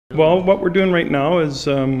Well, what we're doing right now is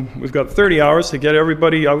we've got 30 hours to get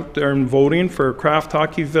everybody out there and voting for Kraft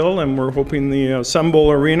Hockeyville, and we're hoping the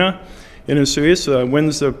Sun-Bowl Arena in Osoyoos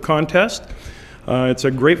wins the contest. It's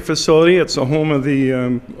a great facility. It's the home of the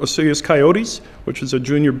Osoyoos Coyotes, which is a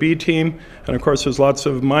junior B team, and of course there's lots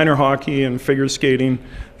of minor hockey and figure skating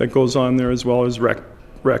that goes on there, as well as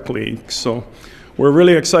rec league. So we're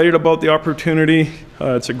really excited about the opportunity.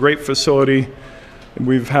 It's a great facility.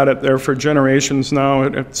 We've had it there for generations now.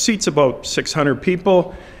 It seats about 600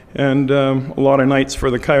 people, and a lot of nights for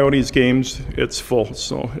the Coyotes games, it's full.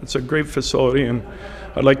 So it's a great facility, and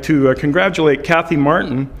I'd like to congratulate Kathy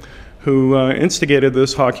Martin, who instigated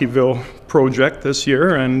this Hockeyville project this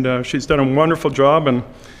year, and she's done a wonderful job, and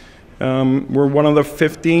we're one of the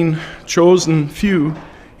 15 chosen few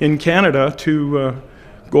in Canada to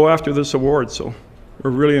go after this award. So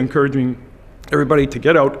we're really encouraging everybody to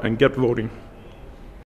get out and get voting.